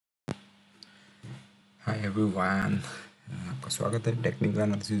Hi everyone, आपका स्वागत है टेक्निकल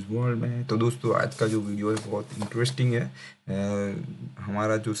एनालिसिस वर्ल्ड में। तो दोस्तों, आज का जो वीडियो है बहुत इंटरेस्टिंग है।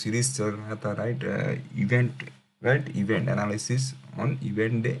 हमारा जो सीरीज चल रहा था event analysis on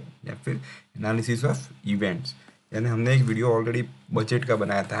event day या फिर एनालिसिस ऑफ इवेंट्स, यानी हमने एक वीडियो ऑलरेडी बजट का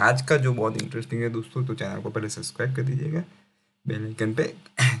बनाया था। आज का जो बहुत इंटरेस्टिंग है दोस्तों, तो चैनल को पहले सब्सक्राइब कर दीजिएगा, बेल आइकन पे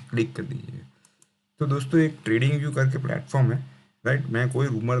क्लिक कर दीजिएगा। तो दोस्तों, एक ट्रेडिंग व्यू करके प्लेटफॉर्म है, राइट। मैं कोई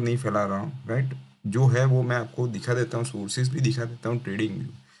रूमर नहीं फैला रहा हूँ, राइट। जो है वो मैं आपको दिखा देता हूँ, सोर्सेज भी दिखा देता हूँ। ट्रेडिंग व्यू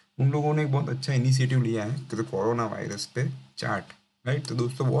उन लोगों ने एक बहुत अच्छा इनिशिएटिव लिया है कि तो कोरोना वायरस पे चार्ट, राइट। तो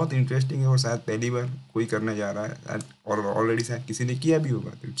दोस्तों, बहुत इंटरेस्टिंग है और शायद पहली बार कोई करने जा रहा है, और ऑलरेडी शायद किसी ने किया भी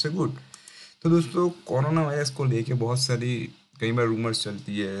होगा, तो इट्स अ गुड। तो दोस्तों, कोरोना वायरस को लेके बहुत सारी कई बार रूमर्स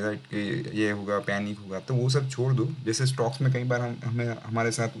चलती है, राइट, कि ये होगा, पैनिक होगा। तो वो सब छोड़ दो। जैसे स्टॉक्स में कई बार हमें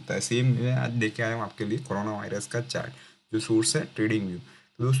हमारे साथ होता है, सेम मैं आज लेके आया हूँ आपके लिए कोरोना वायरस का चार्ट, जो सोर्स है ट्रेडिंग व्यू।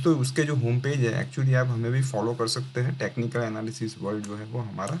 तो दोस्तों, उसके जो होम पेज है, एक्चुअली आप हमें भी फॉलो कर सकते हैं। टेक्निकल एनालिसिस वर्ल्ड जो है वो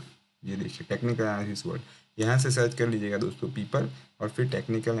हमारा, ये देखिए टेक्निकल एनालिसिस वर्ल्ड, यहाँ से सर्च कर लीजिएगा दोस्तों, पीपल, और फिर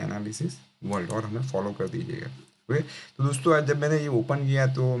टेक्निकल एनालिसिस वर्ल्ड, और हमें फॉलो कर दीजिएगा। ओके। तो दोस्तों, आज जब मैंने ये ओपन किया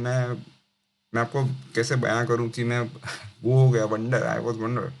तो मैं आपको कैसे बयां करूं कि मैं वो हो गया, wonder, I was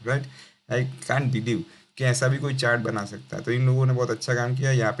wonder, right. I can't believe कि ऐसा भी कोई चार्ट बना सकता है। तो इन लोगों ने बहुत अच्छा काम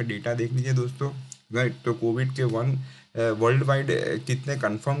किया। यहाँ पे डेटा देख लीजिए दोस्तों, राइट। तो कोविड के वर्ल्ड वाइड कितने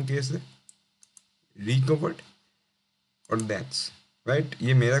कंफर्म केस है, रिकवर्ड और डेथ्स, राइट।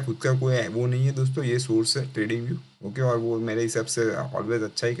 ये मेरा खुद का कोई वो नहीं है दोस्तों, ये सोर्स है ट्रेडिंग व्यू, ओके। और वो मेरे हिसाब से ऑलवेज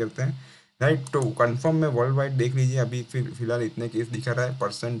अच्छा ही करते हैं, राइट। तो कंफर्म में वर्ल्ड वाइड देख लीजिए, अभी फिलहाल इतने केस दिखा रहा है,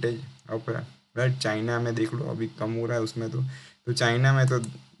 परसेंटेज ऑफ, राइट। चाइना में देख लो, अभी कम हो रहा है उसमें। तो चाइना में तो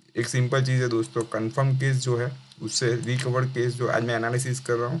एक सिंपल चीज़ है दोस्तों, कंफर्म केस जो है उससे रिकवर्ड केस, जो आज मैं एनालिसिस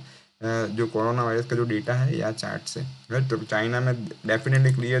कर रहा हूँ, जो कोरोना वायरस का जो डेटा है या चार्ट से, राइट। तो चाइना में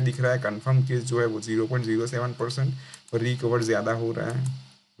डेफिनेटली क्लियर दिख रहा है, कंफर्म केस जो है वो 0.07%, और रिकवर ज़्यादा हो रहा है,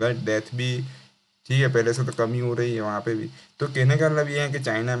 राइट। डेथ भी ठीक है, पहले से तो कम ही हो रही है वहाँ पे भी। तो कहने का मतलब ये है कि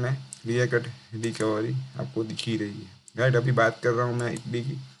चाइना में क्लियर कट रिकवरी आपको दिख ही रही है, राइट। अभी बात कर रहा हूँ मैं इटली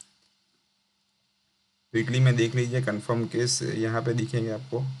की। तो इटली में देख लीजिए, कंफर्म केस यहाँ पे दिखेंगे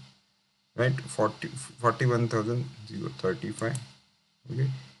आपको, राइट। 41,035, okay,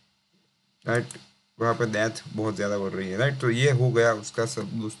 right. वहाँ पे डेथ बहुत ज़्यादा बढ़ रही है, राइट। तो ये हो गया उसका सब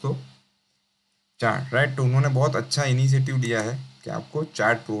दोस्तों चार्ट, राइट। तो उन्होंने बहुत अच्छा इनिशिएटिव लिया है कि आपको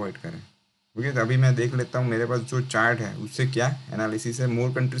चार्ट प्रोवाइड करें, ओके। तो अभी मैं देख लेता हूँ मेरे पास जो चार्ट है उससे क्या एनालिसिस है।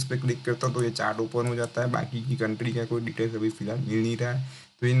 मोर कंट्रीज पे क्लिक करता हूँ तो ये चार्ट ओपन हो जाता है। बाकी की कंट्री का कोई डिटेल्स अभी फिलहाल मिल नहीं रहा है।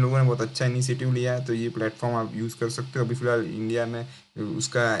 तो इन लोगों ने बहुत अच्छा इनिशिएटिव लिया है, तो ये प्लेटफॉर्म आप यूज़ कर सकते हो। अभी फिलहाल इंडिया में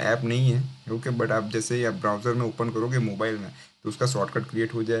उसका ऐप नहीं है, ओके। बट आप जैसे ही आप ब्राउज़र में ओपन करोगे मोबाइल में, तो उसका शॉर्टकट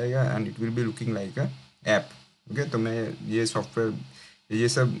क्रिएट हो जाएगा and it will be looking like a app, okay. तो मैं ये सॉफ्टवेयर, ये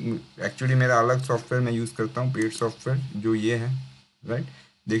सब एक्चुअली मेरा अलग सॉफ्टवेयर मैं यूज़ करता हूँ, पेड सॉफ्टवेयर, जो ये है, राइट।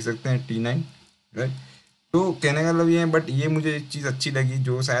 देख सकते हैं T9, राइट। तो कहने का मतलब ये है, बट ये मुझे एक चीज़ अच्छी लगी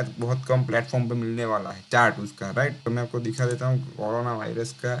जो शायद बहुत कम प्लेटफॉर्म पे मिलने वाला है, चार्ट उसका, राइट। तो मैं आपको दिखा देता हूँ कोरोना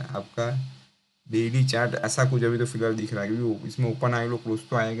वायरस का आपका डेली चार्ट। ऐसा कुछ अभी तो फिलहाल दिख रहा है, क्योंकि इसमें ओपन आई लो क्लोज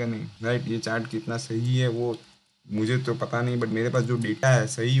तो आएगा नहीं, राइट। ये चार्ट कितना सही है वो मुझे तो पता नहीं, बट मेरे पास जो डेटा है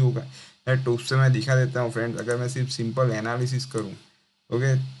सही होगा, राइट। तो उससे मैं दिखा देता हूँ फ्रेंड्स। अगर मैं सिर्फ सिंपल एनालिसिस करूँ,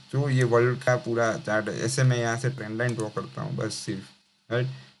 ओके, तो ये वर्ल्ड का पूरा चार्ट है। ऐसे मैं यहाँ से ट्रेंड लाइन ड्रॉ करता हूँ बस सिर्फ, राइट।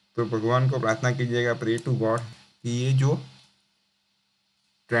 तो भगवान को प्रार्थना कीजिएगा, प्रे टू गॉड, कि ये जो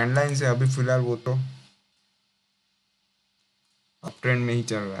ट्रेंड लाइन से अभी फिलहाल वो तो अप ट्रेंड में ही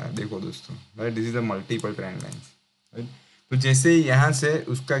चल रहा है, देखो दोस्तों, right. This is a multiple trend lines, right. तो जैसे ही यहाँ से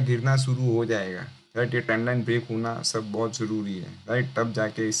उसका गिरना शुरू हो जाएगा, राइट, ये ट्रेंड लाइन ब्रेक होना सब बहुत ज़रूरी है, राइट। तब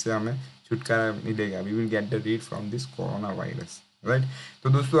जाके इससे हमें छुटकारा मिलेगा। We will get the read from this corona virus, right. तो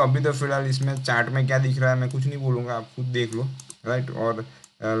दोस्तों, अभी तो फिलहाल इसमें चार्ट में क्या दिख रहा है मैं कुछ नहीं बोलूँगा, आप खुद देख लो, राइट। और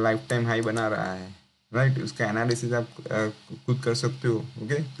लाइफ टाइम हाई बना रहा है, राइट। उसका एनालिसिस आप खुद कर सकते हो,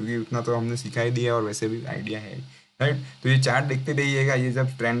 ओके, क्योंकि उतना तो हमने सिखाई दिया और वैसे भी आइडिया है, राइट। तो ये चार्ट देखते रहिएगा, ये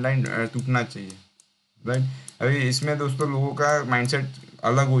जब ट्रेंड लाइन टूटना चाहिए, राइट। अभी इसमें दोस्तों लोगों का माइंडसेट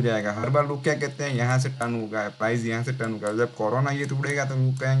अलग हो जाएगा। हर बार लोग क्या कहते हैं, यहाँ से टर्न होगा प्राइस, यहाँ से टर्न होगा। जब कोरोना ये टूटेगा तो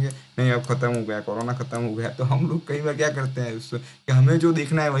लोग कहेंगे नहीं अब खत्म हो गया, कोरोना खत्म हो गया। तो हम लोग कई बार क्या करते हैं उससे, कि हमें जो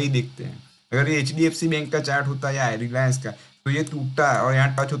देखना है वही देखते हैं। अगर ये HDFC बैंक का चार्ट होता है या रिलायंस का, तो ये टूटता है और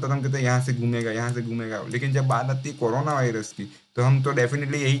यहाँ टच होता तो हम कहते हैं यहाँ से घूमेगा, यहाँ से घूमेगा। लेकिन जब बात आती है कोरोना वायरस की, तो हम तो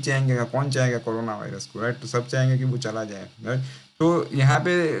डेफिनेटली यही चाहेंगे, कौन चाहेगा कोरोना वायरस को, राइट। तो सब चाहेंगे कि वो चला जाए, राइट। तो यहाँ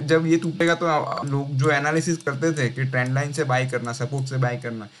पे जब ये टूटेगा तो लोग जो एनालिसिस करते थे कि ट्रेंड लाइन से बाई करना, सपोर्ट से बाई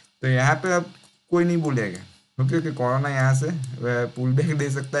करना, तो यहाँ पे अब कोई नहीं बोलेगा, ओके कि कोरोना यहाँ से पुल बैक दे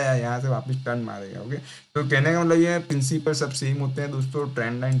सकता है या यहाँ से वापस टर्न मारेगा। ओके, तो कहने का मतलब ये प्रिंसिपल सब सेम होते हैं दोस्तों।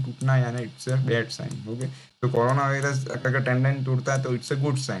 ट्रेंड लाइन टूटना यानी it's a bad sign. Okay, तो कोरोना वायरस अगर ट्रेंड लाइन टूटता है तो it's a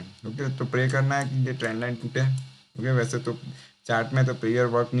good sign. Okay, तो प्रे करना है कि ये ट्रेंड लाइन टूटे। ओके, वैसे तो चार्ट में तो प्रेयर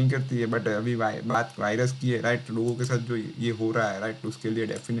वर्क नहीं करती है, बट अभी बात वायरस की है, राइट। लोगों के साथ जो ये हो रहा है, राइट, उसके लिए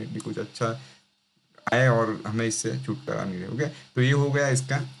डेफिनेटली कुछ अच्छा आए और हमें इससे छुटकारा मिले। ओके, तो ये हो गया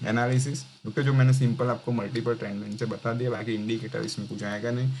इसका एनालिसिस। ओके, जो मैंने सिंपल आपको मल्टीपल ट्रेंड लाइन से बता दिया, बाकी इंडिकेटर इसमें कुछ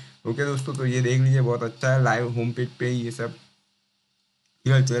आएगा नहीं। ओके दोस्तों, तो ये देख लीजिए, बहुत अच्छा है। लाइव होम पेज पे ही ये सब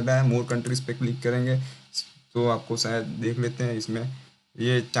क्लियर चल रहा है। मोर कंट्रीज पे क्लिक करेंगे तो आपको शायद देख लेते हैं इसमें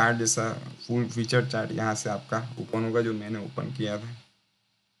ये चार्ट जैसा फुल फीचर चार्ट यहाँ से आपका ओपन होगा, जो मैंने ओपन किया था।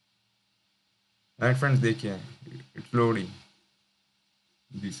 राइट फ्रेंड्स, देखिए it's loading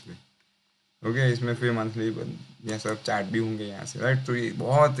this way. Okay, इसमें फिर मंथली ये सब चार्ट भी होंगे यहाँ से, राइट। तो ये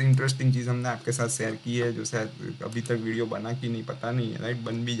बहुत इंटरेस्टिंग चीज़ हमने आपके साथ शेयर की है, जो शायद अभी तक वीडियो बना कि नहीं पता नहीं है, राइट।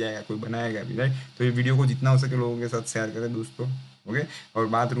 बन भी जाएगा, कोई बनाएगा भी, राइट। तो ये वीडियो को जितना हो सके लोगों के साथ शेयर करें दोस्तों। ओके, और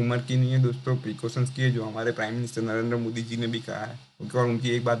बात रूमर की नहीं है दोस्तों, प्रिकॉशंस की है, जो हमारे प्राइम मिनिस्टर नरेंद्र मोदी जी ने भी कहा है। ओके, और उनकी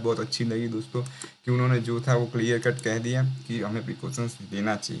एक बात बहुत अच्छी लगी दोस्तों, कि उन्होंने जो था वो क्लियर कट कह दिया कि हमें प्रिकॉशंस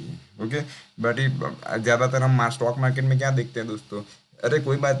लेना चाहिए। ओके, बट ज़्यादातर हम स्टॉक मार्केट में क्या देखते हैं दोस्तों, अरे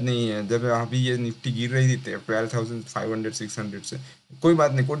कोई बात नहीं है, जब अभी ये निफ्टी गिर रही थी 12,500 600 से, कोई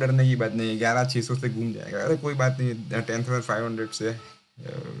बात नहीं, कोई डरने की बात नहीं है, 11,600 से घूम जाएगा, अरे कोई बात नहीं, 10,500 से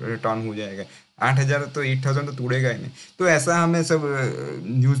रिटर्न हो जाएगा, 8,000 तो 8,000 तो तोड़ेगा ही नहीं। तो ऐसा हमें सब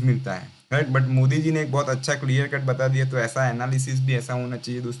न्यूज़ मिलता है, राइट। बट मोदी जी ने एक बहुत अच्छा क्लियर कट बता दिया, तो ऐसा एनालिसिस भी ऐसा होना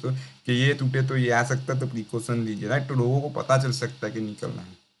चाहिए दोस्तों, कि ये टूटे तो ये आ सकता है, तो प्रिकॉशन लीजिए, राइट। तो लोगों को पता चल सकता है कि निकलना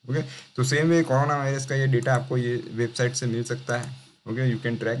है। ओके, तो सेम वे कोरोना वायरस का ये डेटा आपको ये वेबसाइट से मिल सकता है। Okay, you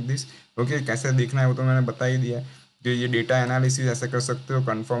can track this. Okay, कैसे देखना है वो तो मैंने बता ही दिया, कि ये डेटा एनालिसिस ऐसे कर सकते हो,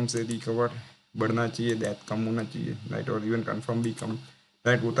 कंफर्म से रिकवर बढ़ना चाहिए, डेथ कम होना चाहिए, राइट, और इवन कंफर्म भी कम,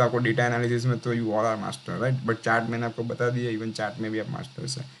 राइट। वो तो आपको डेटा एनालिसिस में तो you all are master, right. But chart मैंने आपको बता दिया, इवन चार्ट में भी आप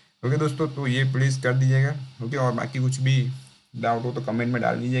मास्टर्स है। ओके दोस्तों, तो ये प्लीज़ कर दीजिएगा। ओके, और बाकी कुछ भी डाउट हो तो कमेंट में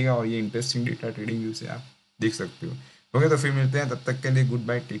डाल दीजिएगा, और ये इंटरेस्टिंग डेटा ट्रेडिंग व्यू से आप देख सकते हो। ओके, तो फिर मिलते हैं, तब तक के लिए good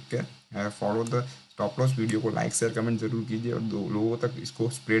bye, take care, follow the stop loss. Video को लाइक शेयर कमेंट जरूर कीजिए, और दो लोगों तक इसको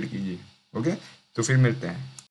स्प्रेड कीजिए। ओके, तो फिर मिलते हैं।